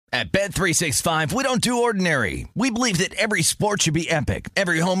At Bet365, we don't do ordinary. We believe that every sport should be epic.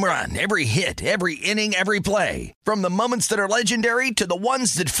 Every home run, every hit, every inning, every play. From the moments that are legendary to the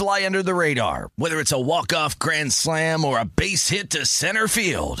ones that fly under the radar. Whether it's a walk-off grand slam or a base hit to center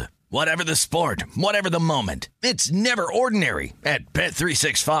field. Whatever the sport, whatever the moment. It's never ordinary at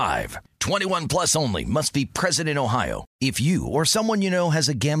Bet365. 21 plus only. Must be present in Ohio. If you or someone you know has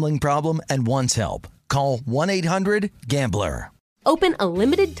a gambling problem and wants help, call 1-800-GAMBLER. Open a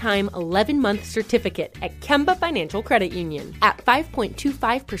limited-time 11-month certificate at Kemba Financial Credit Union. At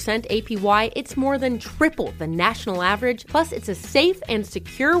 5.25% APY, it's more than triple the national average, plus it's a safe and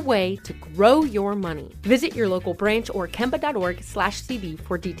secure way to grow your money. Visit your local branch or kemba.org/CD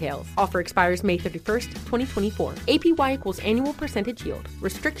for details. Offer expires May 31st, 2024. APY equals annual percentage yield.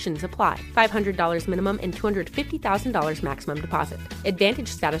 Restrictions apply. $500 minimum and $250,000 maximum deposit. Advantage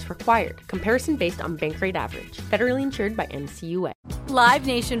status required. Comparison based on bank rate average. Federally insured by NCUA. Live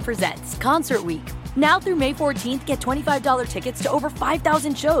Nation presents Concert Week. Now through May 14th, get $25 tickets to over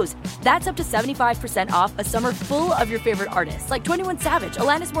 5,000 shows. That's up to 75% off a summer full of your favorite artists like 21 Savage,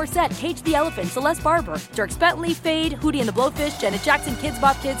 Alanis Morissette, Cage the Elephant, Celeste Barber, Dierks Bentley, Fade, Hootie and the Blowfish, Janet Jackson, Kids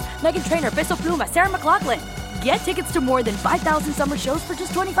Bop Kids, Meghan Trainor, Peso Pluma, Sarah McLachlan. Get tickets to more than 5,000 summer shows for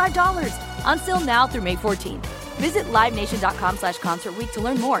just $25. Until now through May 14th. Visit LiveNation.com/Concert Week to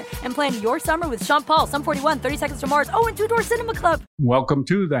learn more and plan your summer with Sean Paul, Sum 41, 30 Seconds to Mars, and Two Door Cinema Club. Welcome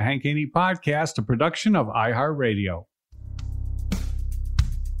to the Hank Haney Podcast, a production of iHeartRadio.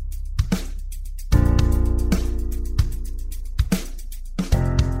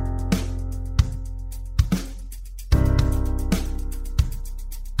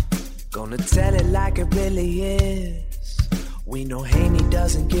 Gonna tell it like it really is. We know Haney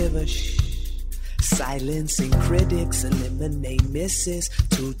doesn't give a Silencing critics, eliminate misses.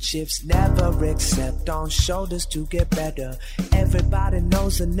 2 chips never accept on shoulders to get better. Everybody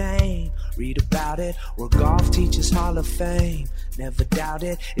knows the name. Read about it. We're Golf Teachers Hall of Fame. Never doubt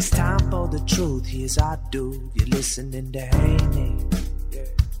it. It's time for the truth. Here's our dude. You're listening to Haney. Yeah.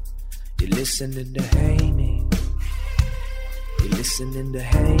 You're listening to Haney. You're listening to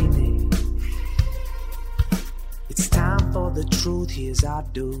Haney. It's time for the truth, here's our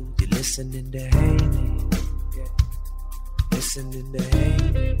dude. You're listening to Haney. Yeah. Listening to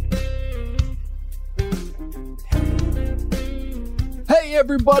Haney. Hey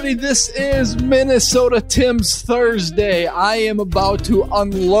everybody, this is Minnesota Tim's Thursday. I am about to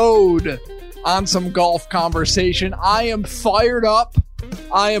unload on some golf conversation. I am fired up.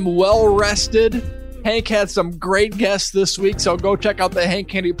 I am well rested. Hank had some great guests this week, so go check out the Hank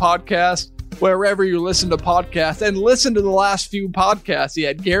Haney podcast wherever you listen to podcasts, and listen to the last few podcasts. He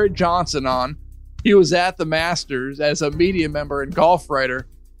had Garrett Johnson on. He was at the Masters as a media member and golf writer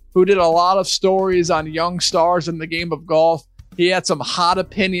who did a lot of stories on young stars in the game of golf. He had some hot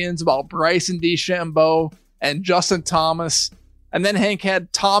opinions about Bryson DeChambeau and Justin Thomas. And then Hank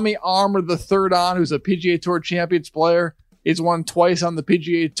had Tommy Armour III on, who's a PGA Tour Champions player. He's won twice on the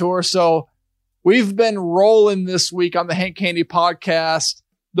PGA Tour. So we've been rolling this week on the Hank Haney podcast.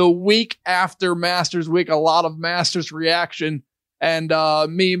 The week after Masters Week, a lot of Masters reaction. And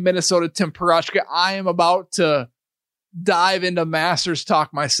me, Minnesota Tim Parashka, I am about to dive into Masters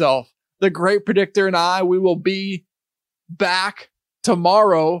talk myself. The Great Predictor and I, we will be back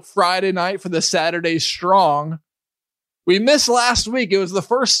tomorrow, Friday night, for the Saturday Strong. We missed last week. It was the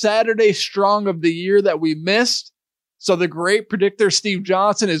first Saturday Strong of the year that we missed. So the Great Predictor, Steve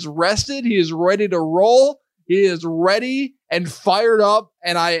Johnson, is rested. He is ready to roll. He is ready and fired up,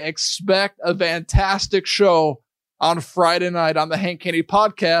 and I expect a fantastic show on Friday night on the Hank Haney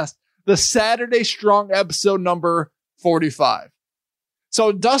podcast, the Saturday Strong episode number 45.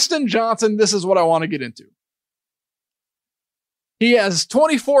 So Dustin Johnson, this is what I want to get into. He has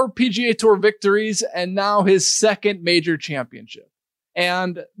 24 PGA Tour victories and now his second major championship.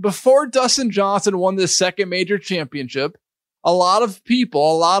 And before Dustin Johnson won this second major championship, a lot of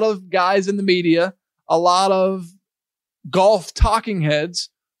people, a lot of guys in the media, a lot of golf talking heads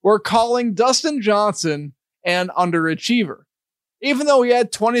were calling Dustin Johnson an underachiever. Even though he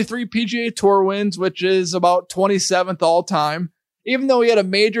had 23 PGA Tour wins, which is about 27th all time, even though he had a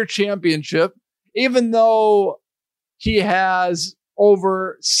major championship, even though he has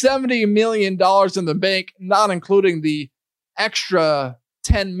over $70 million in the bank, not including the extra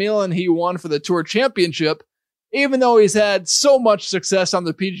 $10 million he won for the Tour Championship, even though he's had so much success on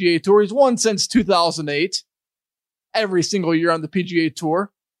the PGA Tour, he's won since 2008, every single year on the PGA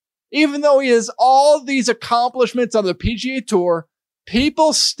Tour. Even though he has all these accomplishments on the PGA Tour,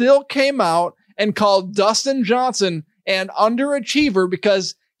 people still came out and called Dustin Johnson an underachiever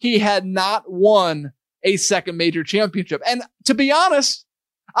because he had not won a second major championship. And to be honest,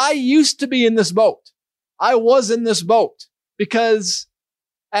 I used to be in this boat. I was in this boat because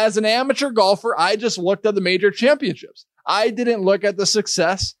as an amateur golfer, I just looked at the major championships. I didn't look at the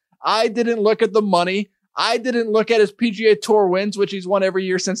success. I didn't look at the money. I didn't look at his PGA Tour wins, which he's won every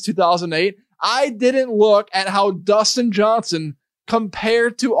year since 2008. I didn't look at how Dustin Johnson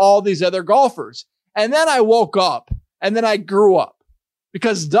compared to all these other golfers. And then I woke up and then I grew up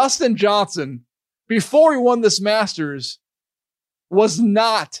because Dustin Johnson, before he won this Masters, was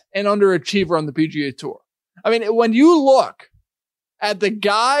not an underachiever on the PGA Tour. I mean, when you look at the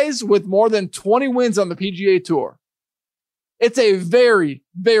guys with more than 20 wins on the PGA Tour, it's a very,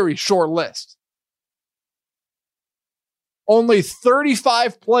 very short list. Only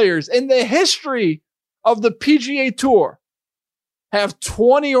 35 players in the history of the PGA Tour have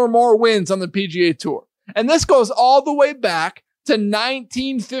 20 or more wins on the PGA Tour. And this goes all the way back to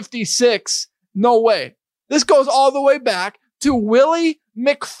 1956. No way. This goes all the way back to Willie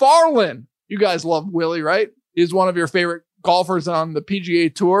McFarlane. You guys love Willie, right? He's one of your favorite golfers on the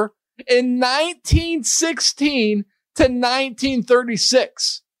PGA Tour. In 1916 to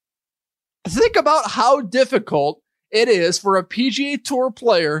 1936. Think about how difficult it is for a PGA Tour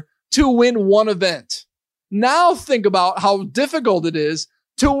player to win one event. Now think about how difficult it is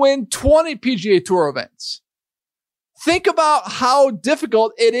to win 20 PGA Tour events. Think about how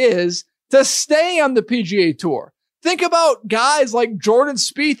difficult it is to stay on the PGA Tour. Think about guys like Jordan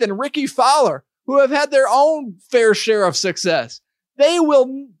Spieth and Ricky Fowler who have had their own fair share of success. They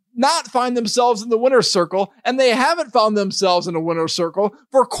will not find themselves in the winner's circle, and they haven't found themselves in a winner's circle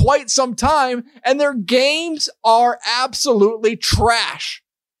for quite some time, and their games are absolutely trash.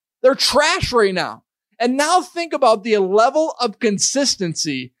 They're trash right now. And now think about the level of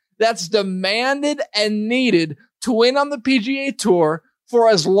consistency that's demanded and needed to win on the PGA Tour for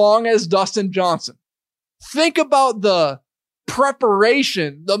as long as Dustin Johnson. Think about the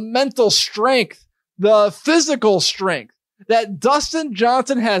preparation, the mental strength, the physical strength that Dustin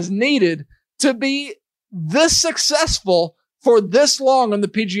Johnson has needed to be this successful for this long on the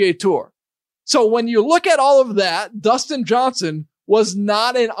PGA Tour. So when you look at all of that, Dustin Johnson was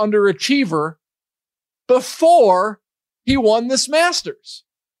not an underachiever before he won this Masters.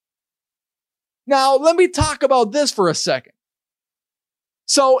 Now, let me talk about this for a second.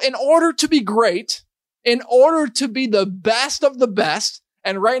 So in order to be great, in order to be the best of the best,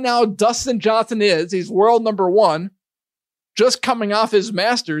 and right now Dustin Johnson he's world number one, just coming off his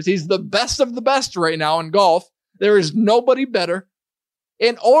Masters. He's the best of the best right now in golf. There is nobody better.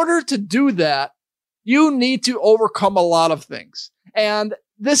 In order to do that, you need to overcome a lot of things. And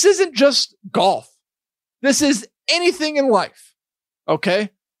this isn't just golf. This is anything in life. Okay?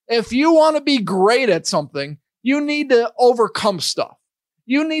 If you want to be great at something, you need to overcome stuff.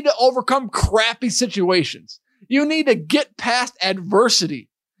 You need to overcome crappy situations. You need to get past adversity.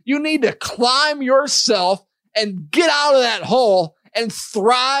 You need to climb yourself and get out of that hole and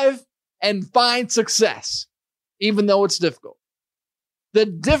thrive and find success, even though it's difficult. The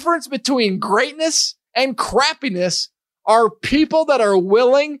difference between greatness and crappiness are people that are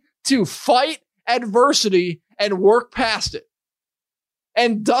willing to fight adversity and work past it.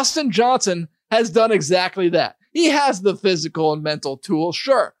 And Dustin Johnson has done exactly that. He has the physical and mental tools,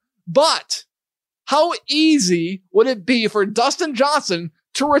 sure. But how easy would it be for Dustin Johnson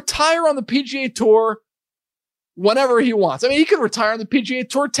to retire on the PGA Tour whenever he wants? I mean, he could retire on the PGA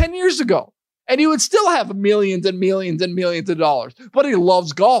Tour 10 years ago, and he would still have millions and millions and millions of dollars. But he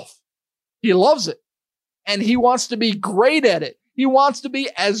loves golf. He loves it. And he wants to be great at it. He wants to be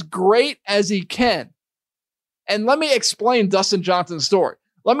as great as he can. And let me explain Dustin Johnson's story.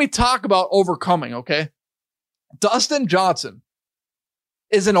 Let me talk about overcoming, okay? Dustin Johnson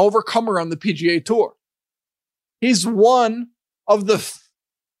is an overcomer on the PGA Tour. He's one of the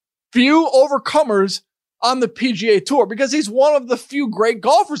few overcomers on the PGA Tour because he's one of the few great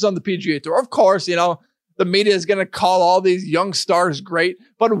golfers on the PGA Tour. Of course, you know, the media is going to call all these young stars great,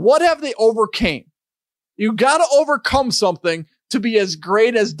 but what have they overcame? You got to overcome something to be as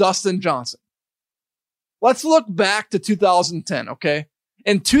great as Dustin Johnson. Let's look back to 2010, okay?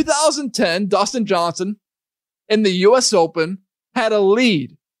 In 2010, Dustin Johnson in the U.S. Open had a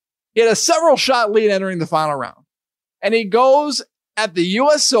lead. He had a several shot lead entering the final round. And he goes at the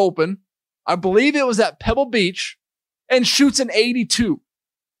U.S. Open, I believe it was at Pebble Beach, and shoots an 82.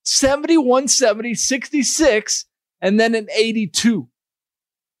 71, 70, 66, and then an 82.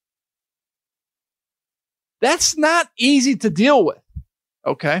 That's not easy to deal with,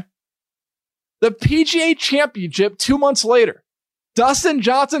 okay? The PGA Championship 2 months later, Dustin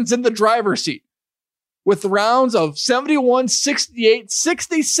Johnson's in the driver's seat with rounds of 71, 68,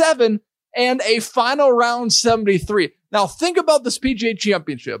 67, and a final round 73. Now think about this PGA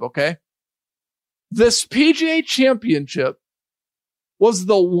Championship, okay? This PGA Championship was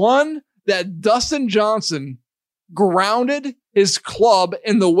the one that Dustin Johnson grounded his club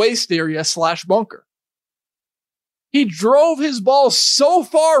in the waist area / bunker. He drove his ball so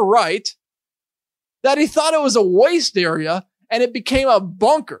far right that he thought it was a waist area and it became a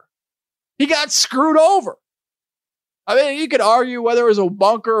bunker. He got screwed over. I mean, you could argue whether it was a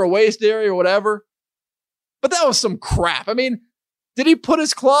bunker or a waist area or whatever, but that was some crap. I mean, did he put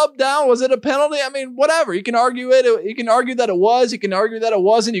his club down? Was it a penalty? I mean, whatever. You can argue it. You can argue that it was. You can argue that it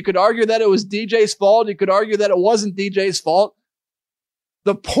wasn't. You could argue that it was DJ's fault. You could argue that it wasn't DJ's fault.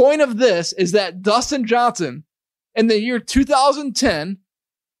 The point of this is that Dustin Johnson, in the year 2010,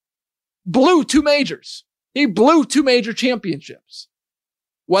 blew 2 majors. He blew 2 major championships.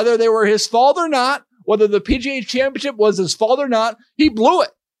 Whether they were his fault or not, whether the PGA Championship was his fault or not, he blew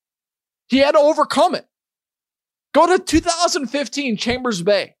it. He had to overcome it. Go to 2015 Chambers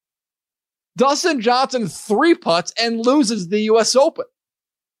Bay. Dustin Johnson 3 putts and loses the U.S. Open.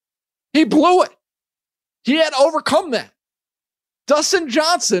 He blew it. He had to overcome that. Dustin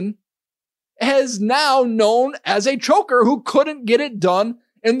Johnson is now known as a choker who couldn't get it done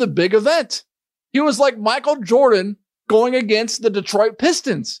in the big event. He was like Michael Jordan going against the Detroit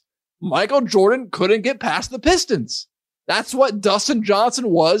Pistons. Michael Jordan couldn't get past the Pistons. That's what Dustin Johnson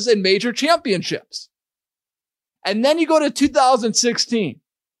was in major championships. And then you go to 2016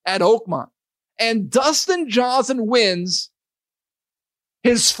 at Oakmont, and Dustin Johnson wins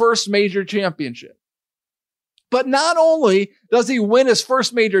his first major championship. But not only does he win his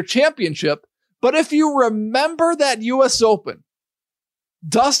first major championship, but if you remember that U.S. Open,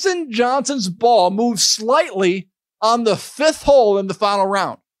 Dustin Johnson's ball moved slightly on the 5th hole in the final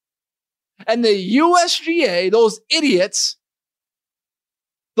round. And the USGA, those idiots,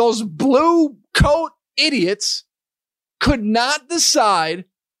 those blue coat idiots, could not decide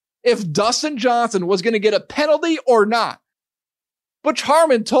if Dustin Johnson was going to get a penalty or not. Butch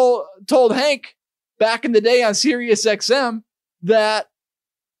Harmon told Hank back in the day on Sirius XM that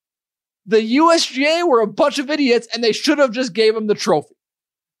the USGA were a bunch of idiots and they should have just gave him the trophy.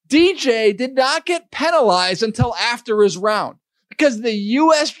 DJ did not get penalized until after his round because the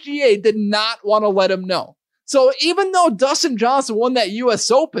USGA did not want to let him know. So even though Dustin Johnson won that US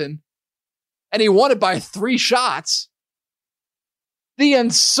Open and he won it by 3 shots, the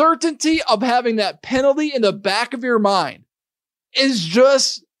uncertainty of having that penalty in the back of your mind is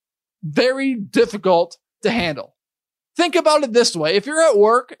just very difficult to handle. Think about it this way. If you're at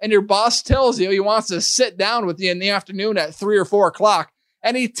work and your boss tells you he wants to sit down with you in the afternoon at 3 or 4 o'clock,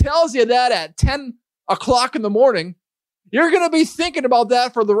 and he tells you that at 10 o'clock in the morning, you're going to be thinking about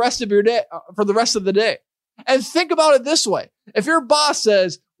that for the rest of your day, for the rest of the day. And think about it this way. If your boss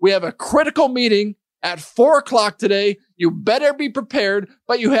says, we have a critical meeting at 4 o'clock today, you better be prepared,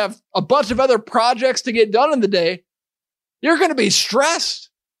 but you have a bunch of other projects to get done in the day, you're going to be stressed.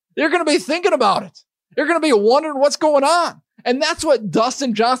 You're going to be thinking about it. You're going to be wondering what's going on. And that's what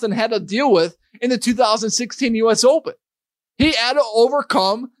Dustin Johnson had to deal with in the 2016 U.S. Open. He had to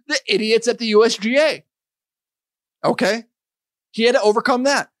overcome the idiots at the USGA. Okay? He had to overcome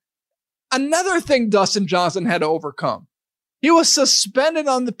that. Another thing Dustin Johnson had to overcome. He was suspended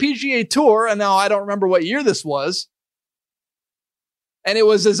on the PGA Tour, and now I don't remember what year this was. And it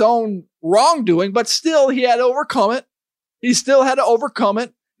was his own wrongdoing, but still he had to overcome it. He still had to overcome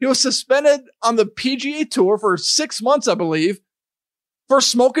it. He was suspended on the PGA Tour for 6 months, I believe, for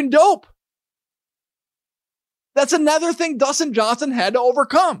smoking dope. That's another thing Dustin Johnson had to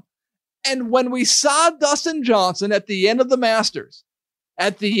overcome. And when we saw Dustin Johnson at the end of the Masters,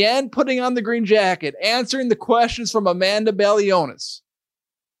 at the end putting on the green jacket, answering the questions from Amanda Balionis,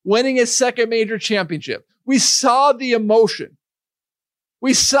 winning his second major championship, we saw the emotion.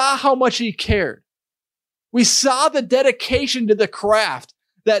 We saw how much he cared. We saw the dedication to the craft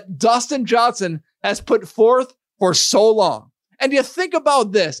that Dustin Johnson has put forth for so long. And you think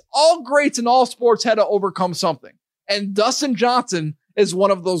about this, all greats in all sports had to overcome something. And Dustin Johnson is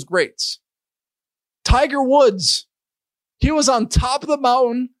one of those greats. Tiger Woods, he was on top of the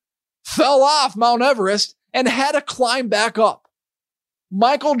mountain, fell off Mount Everest, and had to climb back up.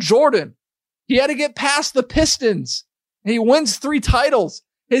 Michael Jordan, he had to get past the Pistons. He wins 3 titles.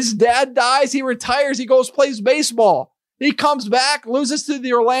 His dad dies, he retires, he goes plays baseball. He comes back, loses to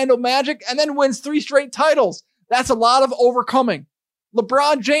the Orlando Magic, and then wins 3 straight titles. That's a lot of overcoming.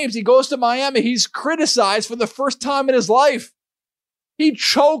 LeBron James, he goes to Miami. He's criticized for the first time in his life. He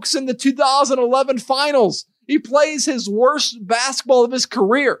chokes in the 2011 finals. He plays his worst basketball of his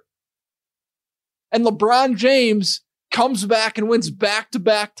career. And LeBron James comes back and wins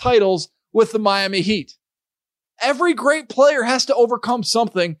back-to-back titles with the Miami Heat. Every great player has to overcome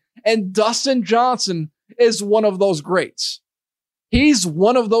something, and Dustin Johnson is one of those greats. He's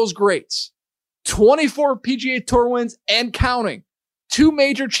one of those greats. 24 PGA Tour wins and counting. 2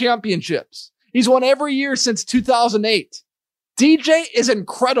 major championships. He's won every year since 2008. DJ is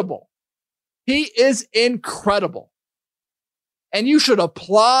incredible. He is incredible. And you should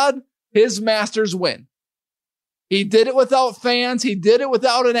applaud his Masters win. He did it without fans. He did it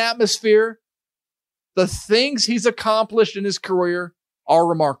without an atmosphere. The things he's accomplished in his career are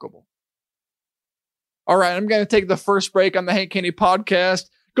remarkable. All right, I'm going to take the first break on the Hank Haney podcast.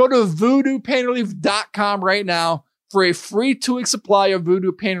 Go to voodoopainrelief.com right now for a free 2-week supply of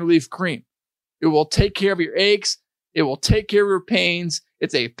Voodoo Pain Relief Cream. It will take care of your aches. It will take care of your pains.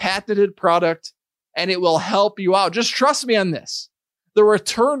 It's a patented product, and it will help you out. Just trust me on this. The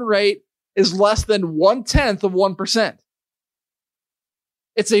return rate is less than 0.1%.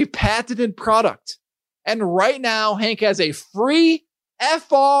 It's a patented product. And right now, Hank has a free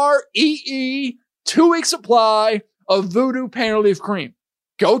FREE 2-week supply of Voodoo Pain Relief Cream.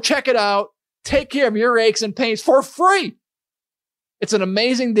 Go check it out. Take care of your aches and pains for free. It's an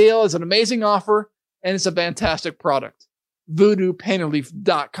amazing deal. It's an amazing offer. And it's a fantastic product.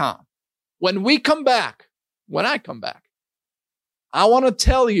 VoodooPainRelief.com. When I come back, I want to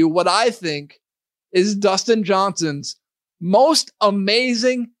tell you what I think is Dustin Johnson's most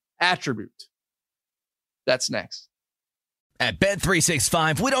amazing attribute. That's next. At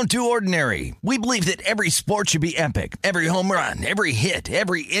Bet365, we don't do ordinary. We believe that every sport should be epic. Every home run, every hit,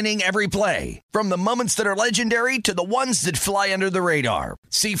 every inning, every play. From the moments that are legendary to the ones that fly under the radar.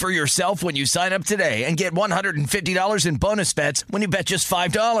 See for yourself when you sign up today and get $150 in bonus bets when you bet just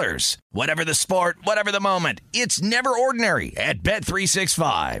 $5. Whatever the sport, whatever the moment, it's never ordinary at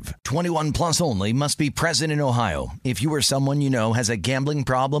Bet365. 21 plus only. Must be present in Ohio. If you or someone you know has a gambling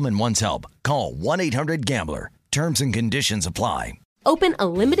problem and wants help, call 1-800-GAMBLER. Terms and conditions apply. Open a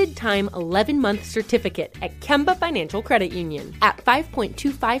limited-time 11-month certificate at Kemba Financial Credit Union. At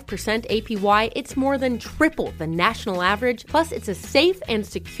 5.25% APY, it's more than triple the national average, plus it's a safe and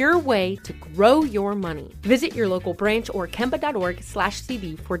secure way to grow your money. Visit your local branch or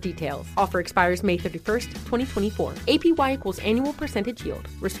kemba.org/CD for details. Offer expires May 31st, 2024. APY equals annual percentage yield.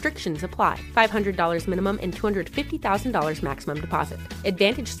 Restrictions apply. $500 minimum and $250,000 maximum deposit.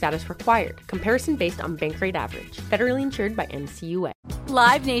 Advantage status required. Comparison based on bank rate average. Federally insured by NCUA.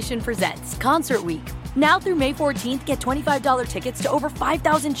 Live Nation presents Concert Week. Now through May 14th, get $25 tickets to over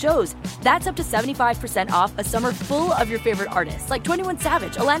 5,000 shows. That's up to 75% off a summer full of your favorite artists like 21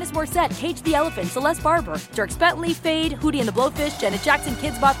 Savage, Alanis Morissette, Cage the Elephant, Celeste Barber, Dierks Bentley, Fade, Hootie and the Blowfish, Janet Jackson,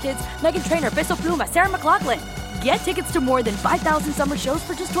 Kidz Bop Kids, Meghan Trainor, Bissell Pluma, Sarah McLachlan. Get tickets to more than 5,000 summer shows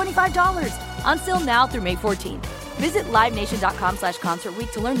for just $25. Until now through May 14th. Visit LiveNation.com/Concert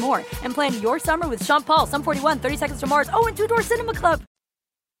Week to learn more and plan your summer with Sean Paul, Sum 41, 30 Seconds to Mars, and Two Door Cinema Club.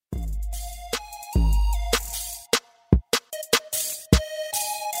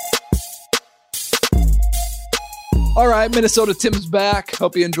 All right, Minnesota Tim's back.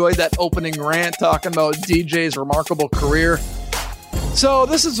 Hope you enjoyed that opening rant talking about DJ's remarkable career. So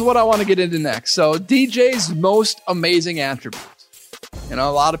this is what I want to get into next. So DJ's most amazing attribute. You know,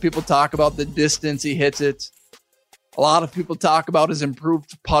 a lot of people talk about the distance he hits it. A lot of people talk about his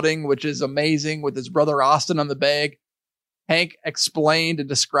improved putting, which is amazing with his brother Austin on the bag. Hank explained and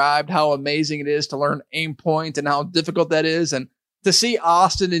described how amazing it is to learn aim point and how difficult that is. And to see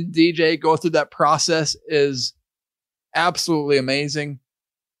Austin and DJ go through that process is absolutely amazing.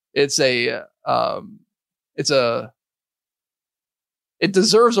 It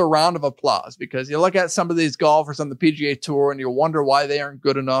deserves a round of applause because you look at some of these golfers on the PGA Tour and you wonder why they aren't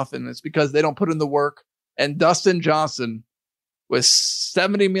good enough. And it's because they don't put in the work. And Dustin Johnson, with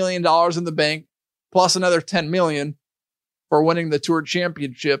 $70 million in the bank, plus another $10 million for winning the Tour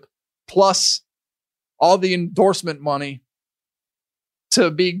Championship, plus all the endorsement money,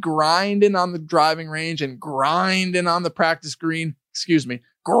 to be grinding on the driving range and grinding on the practice green,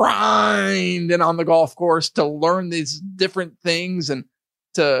 grinding on the golf course to learn these different things and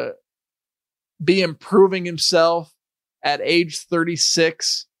to be improving himself at age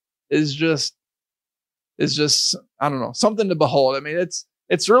 36 is just, I don't know, something to behold. I mean,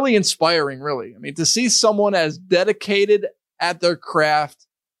 it's really inspiring, really. I mean, to see someone as dedicated at their craft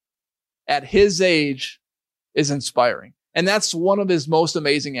at his age is inspiring. And that's one of his most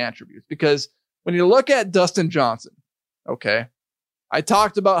amazing attributes, because when you look at Dustin Johnson, okay, I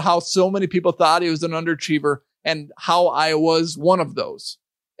talked about how so many people thought he was an underachiever and how I was one of those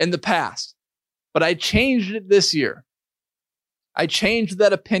in the past, but I changed it this year. I changed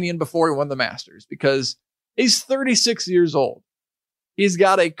that opinion before he won the Masters because he's 36 years old. He's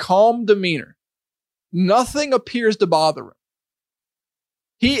got a calm demeanor. Nothing appears to bother him.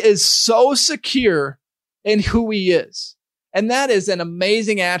 He is so secure in who he is. And that is an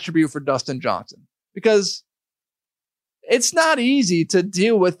amazing attribute for Dustin Johnson, because it's not easy to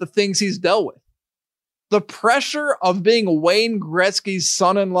deal with the things he's dealt with. The pressure of being Wayne Gretzky's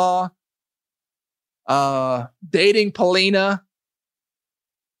son-in-law, dating Polina,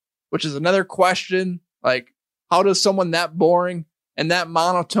 which is another question. Like, how does someone that boring and that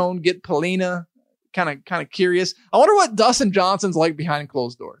monotone get Polina? Kind of curious. I wonder what Dustin Johnson's like behind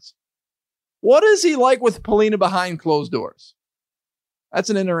closed doors. What is he like with Polina behind closed doors? That's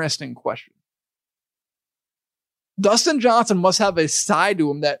an interesting question. Dustin Johnson must have a side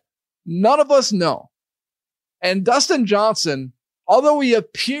to him that none of us know. And Dustin Johnson, although he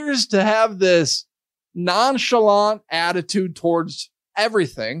appears to have this nonchalant attitude towards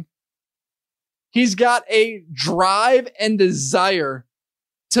everything, he's got a drive and desire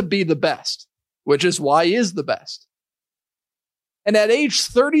to be the best, which is why he is the best. And at age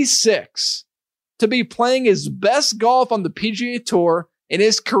 36, to be playing his best golf on the PGA Tour in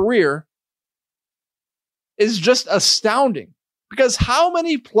his career is just astounding. Because how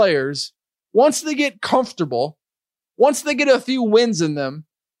many players, once they get comfortable, once they get a few wins in them,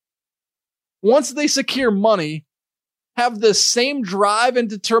 once they secure money, have the same drive and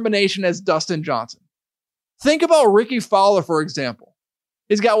determination as Dustin Johnson? Think about Ricky Fowler, for example.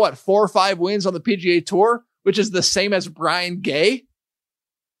 He's got, 4 or 5 wins on the PGA Tour, which is the same as Brian Gay,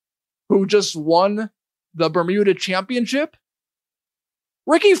 who just won the Bermuda Championship.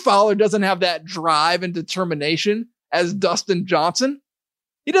 Ricky Fowler doesn't have that drive and determination as Dustin Johnson.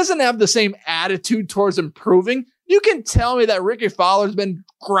 He doesn't have the same attitude towards improving. You can tell me that Ricky Fowler's been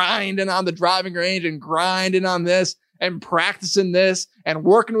grinding on the driving range and grinding on this and practicing this and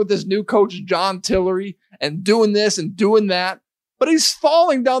working with his new coach, John Tillery, and doing this and doing that. But he's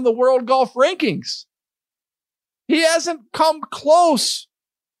falling down the world golf rankings. He hasn't come close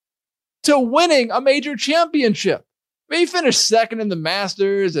to winning a major championship. I mean, he finished second in the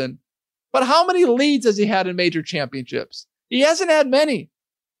Masters, but how many leads has he had in major championships? He hasn't had many.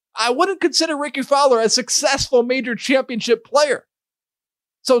 I wouldn't consider Ricky Fowler a successful major championship player.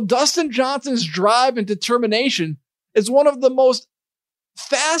 So Dustin Johnson's drive and determination is one of the most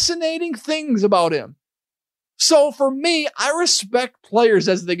fascinating things about him. So for me, I respect players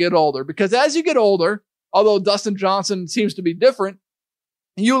as they get older, because as you get older, although Dustin Johnson seems to be different,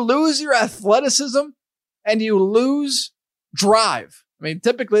 you lose your athleticism and you lose drive. I mean,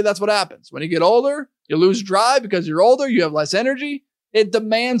 typically that's what happens. When you get older, you lose drive because you're older, you have less energy. It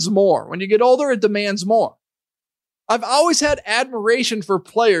demands more. When you get older, it demands more. I've always had admiration for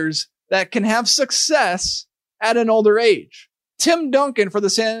players that can have success at an older age. Tim Duncan for the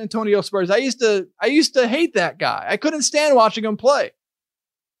San Antonio Spurs. I used to hate that guy. I couldn't stand watching him play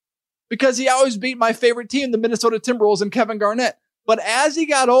because he always beat my favorite team, the Minnesota Timberwolves, and Kevin Garnett. But as he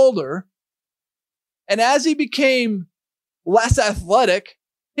got older and as he became less athletic,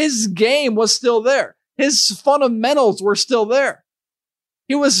 his game was still there. His fundamentals were still there.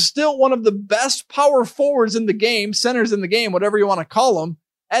 He was still one of the best power forwards in the game, centers in the game, whatever you want to call them,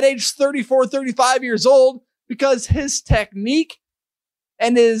 at age 34, 35 years old, because his technique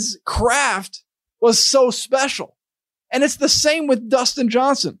and his craft was so special. And it's the same with Dustin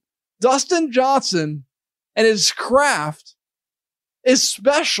Johnson. Dustin Johnson and his craft is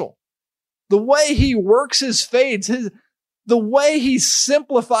special. The way he works his fades, the way he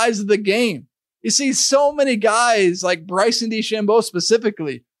simplifies the game. You see so many guys like Bryson DeChambeau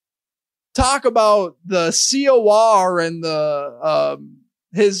specifically talk about the COR and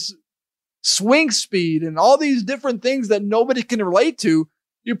his swing speed and all these different things that nobody can relate to.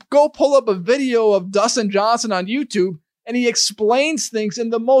 You go pull up a video of Dustin Johnson on YouTube and he explains things in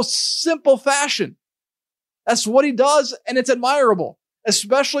the most simple fashion. That's what he does, and it's admirable,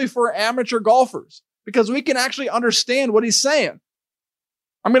 especially for amateur golfers, because we can actually understand what he's saying.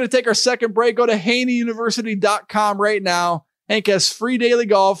 I'm going to take our second break. Go to HaneyUniversity.com right now. Hank has free daily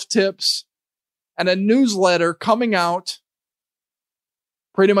golf tips and a newsletter coming out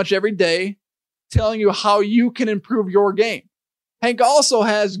pretty much every day telling you how you can improve your game. Hank also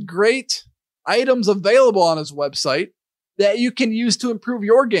has great items available on his website that you can use to improve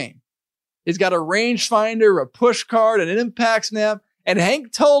your game. He's got a rangefinder, a push card, and an impact snap. And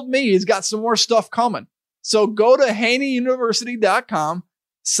Hank told me he's got some more stuff coming. So go to HaneyUniversity.com,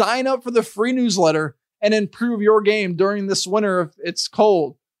 sign up for the free newsletter, and improve your game during this winter if it's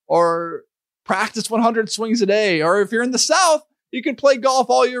cold, or practice 100 swings a day. Or if you're in the South, you can play golf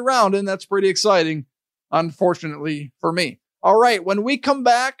all year round, and that's pretty exciting, unfortunately for me. All right, when we come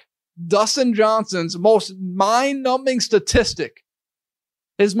back, Dustin Johnson's most mind-numbing statistic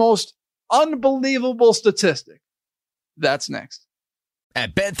His most unbelievable statistic. That's next.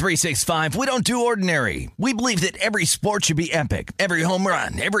 At Bet365, we don't do ordinary. We believe that every sport should be epic. Every home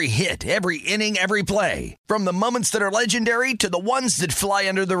run, every hit, every inning, every play. From the moments that are legendary to the ones that fly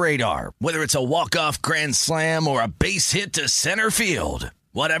under the radar. Whether it's a walk-off grand slam or a base hit to center field.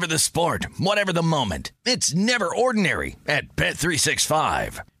 Whatever the sport, whatever the moment. It's never ordinary at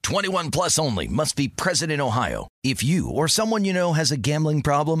Bet365. 21 plus only. Must be present in Ohio. If you or someone you know has a gambling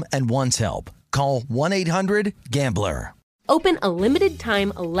problem and wants help, call 1-800-GAMBLER. Open a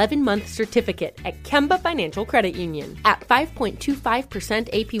limited-time 11-month certificate at Kemba Financial Credit Union. At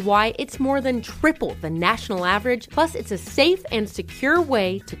 5.25% APY, it's more than triple the national average, plus it's a safe and secure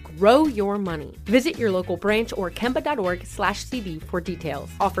way to grow your money. Visit your local branch or kemba.org/CD for details.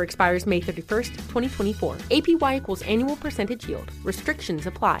 Offer expires May 31st, 2024. APY equals annual percentage yield. Restrictions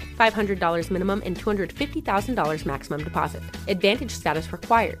apply. $500 minimum and $250,000 maximum deposit. Advantage status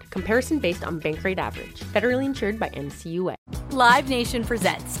required. Comparison based on bank rate average. Federally insured by NCUA. Live Nation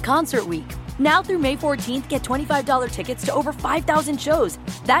presents Concert Week. Now through May 14th, get $25 tickets to over 5,000 shows.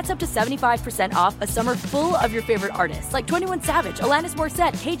 That's up to 75% off a summer full of your favorite artists like 21 Savage, Alanis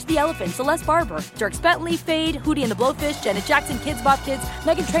Morissette, Cage the Elephant, Celeste Barber, Dierks Bentley, Fade, Hootie and the Blowfish, Janet Jackson, Kids Bop Kids,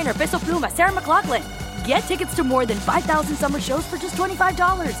 Meghan Trainor, Peso Pluma, Sarah McLachlan. Get tickets to more than 5,000 summer shows for just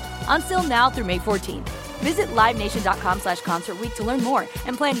 $25. Until now through May 14th. Visit livenation.com/Concert Week to learn more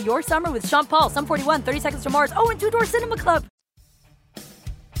and plan your summer with Sean Paul, Sum 41, 30 Seconds to Mars, and Two Door Cinema Club.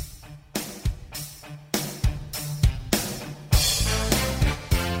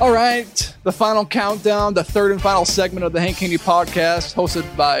 All right, the final countdown, the third and final segment of the Hank Haney podcast,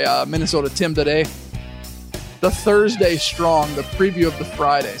 hosted by Minnesota Tim today. The Thursday Strong, the preview of the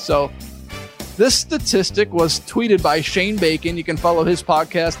Friday. So this statistic was tweeted by Shane Bacon. You can follow his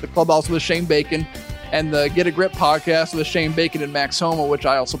podcast, The Clubhouse with Shane Bacon, and the Get a Grip podcast with Shane Bacon and Max Homa, which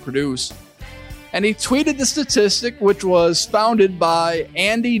I also produce. And he tweeted the statistic, which was founded by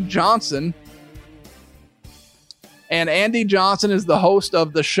Andy Johnson. And Andy Johnson is the host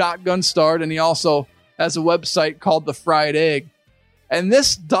of the Shotgun Start, and he also has a website called The Fried Egg. And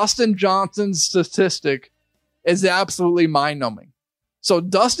this Dustin Johnson statistic is absolutely mind-numbing. So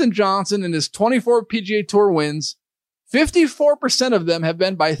Dustin Johnson, in his 24 PGA Tour wins, 54% of them have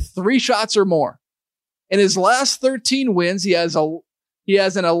been by 3 shots or more. In his last 13 wins, he has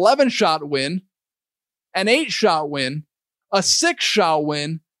an 11-shot win, an 8-shot win, a 6-shot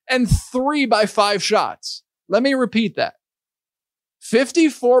win, and 3 by 5 shots. Let me repeat that.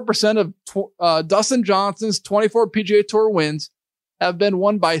 54% of Dustin Johnson's 24 PGA Tour wins have been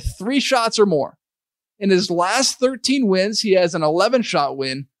won by 3 shots or more. In his last 13 wins, he has an 11-shot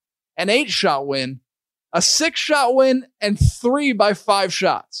win, an 8-shot win, a 6-shot win, and 3 by 5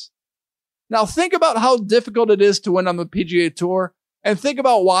 shots. Now think about how difficult it is to win on the PGA Tour, and think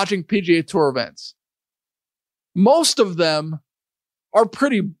about watching PGA Tour events. Most of them are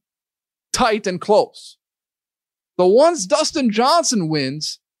pretty tight and close. The ones Dustin Johnson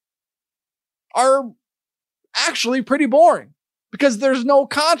wins are actually pretty boring because there's no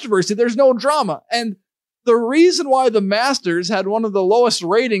controversy, there's no drama. And the reason why the Masters had one of the lowest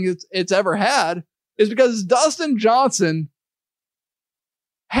ratings it's ever had is because Dustin Johnson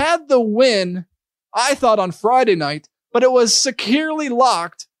had the win, I thought, on Friday night, but it was securely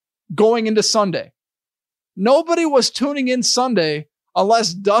locked going into Sunday. Nobody was tuning in Sunday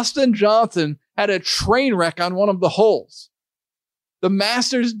unless Dustin Johnson had a train wreck on one of the holes. The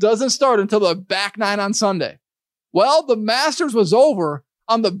Masters doesn't start until the back 9 on Sunday. Well, the Masters was over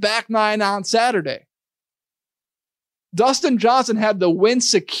on the back 9 on Saturday. Dustin Johnson had the win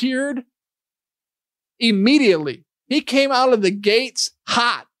secured immediately. He came out of the gates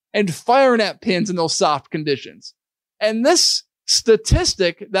hot and firing at pins in those soft conditions. And this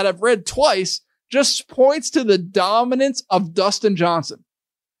statistic that I've read twice just points to the dominance of Dustin Johnson.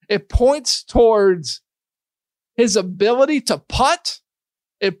 It points towards his ability to putt.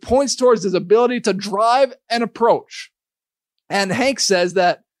 It points towards his ability to drive and approach. And Hank says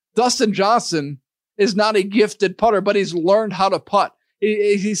that Dustin Johnson is not a gifted putter, but he's learned how to putt.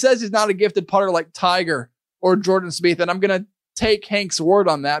 He says he's not a gifted putter like Tiger or Jordan Spieth, and I'm going to take Hank's word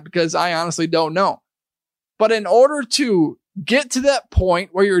on that because I honestly don't know. But in order to get to that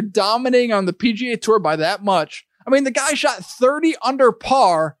point where you're dominating on the PGA Tour by that much, I mean, the guy shot 30 under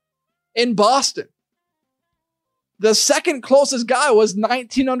par in Boston. The second closest guy was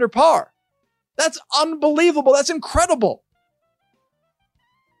 19 under par. That's unbelievable. That's incredible.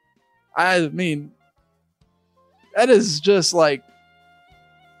 I mean, that is just like,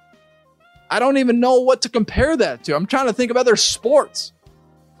 I don't even know what to compare that to. I'm trying to think of other sports.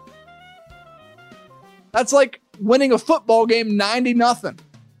 That's like winning a football game 90-0.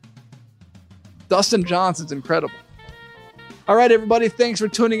 Dustin Johnson's incredible. All right, everybody, thanks for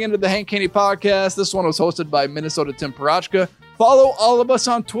tuning into the Hank Haney Podcast. This one was hosted by Minnesota Tim Parachka. Follow all of us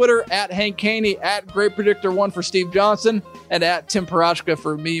on Twitter at Hank Haney, at Great Predictor 1 for Steve Johnson, and at Tim Parachka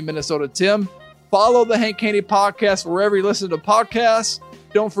for me, Minnesota Tim. Follow the Hank Haney Podcast wherever you listen to podcasts.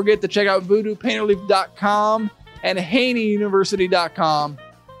 Don't forget to check out voodoopainterleaf.com and haneyuniversity.com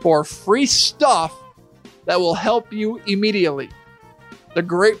for free stuff that will help you immediately. The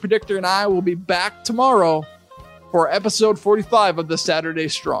Great Predictor and I will be back tomorrow for episode 45 of the Saturday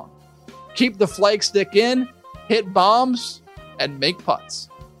Strong. Keep the flag stick in, hit bombs, and make putts.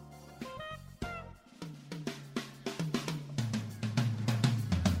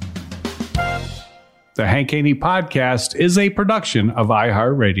 The Hank Haney Podcast is a production of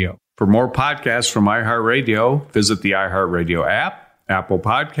iHeartRadio. For more podcasts from iHeartRadio, visit the iHeartRadio app, Apple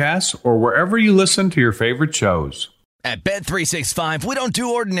Podcasts, or wherever you listen to your favorite shows. At Bet365, we don't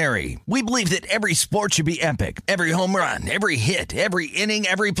do ordinary. We believe that every sport should be epic. Every home run, every hit, every inning,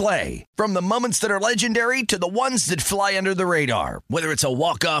 every play. From the moments that are legendary to the ones that fly under the radar. Whether it's a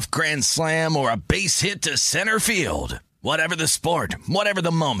walk-off grand slam or a base hit to center field. Whatever the sport, whatever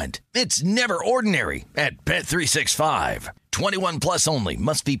the moment. It's never ordinary at Bet365. 21 plus only.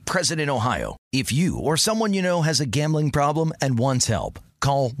 Must be present in Ohio. If you or someone you know has a gambling problem and wants help,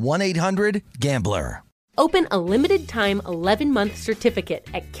 call 1-800-GAMBLER. Open a limited-time 11-month certificate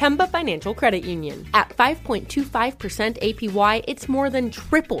at Kemba Financial Credit Union. At 5.25% APY, it's more than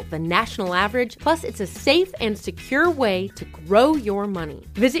triple the national average, plus it's a safe and secure way to grow your money.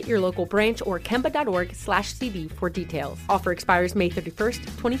 Visit your local branch or kemba.org/cb for details. Offer expires May 31st,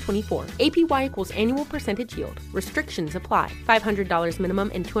 2024. APY equals annual percentage yield. Restrictions apply. $500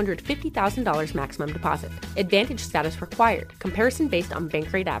 minimum and $250,000 maximum deposit. Advantage status required. Comparison based on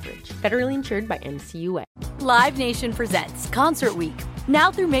bank rate average. Federally insured by NCUA. Live Nation presents Concert Week.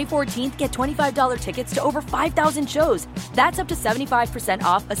 Now through May 14th, get $25 tickets to over 5,000 shows. That's up to 75%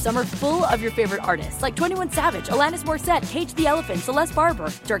 off a summer full of your favorite artists like 21 Savage, Alanis Morissette, Cage the Elephant, Celeste Barber,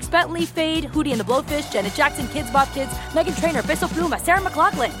 Dierks Bentley, Fade, Hootie and the Blowfish, Janet Jackson, Kids Bop Kids, Meghan Trainor, Peso Pluma, Sarah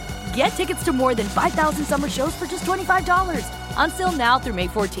McLachlan. Get tickets to more than 5,000 summer shows for just $25. Until now through May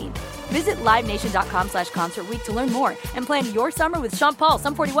 14th. Visit livenation.com/Concert Week to learn more and plan your summer with Sean Paul,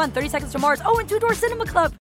 Sum 41, 30 Seconds to Mars, and Two Door Cinema Club.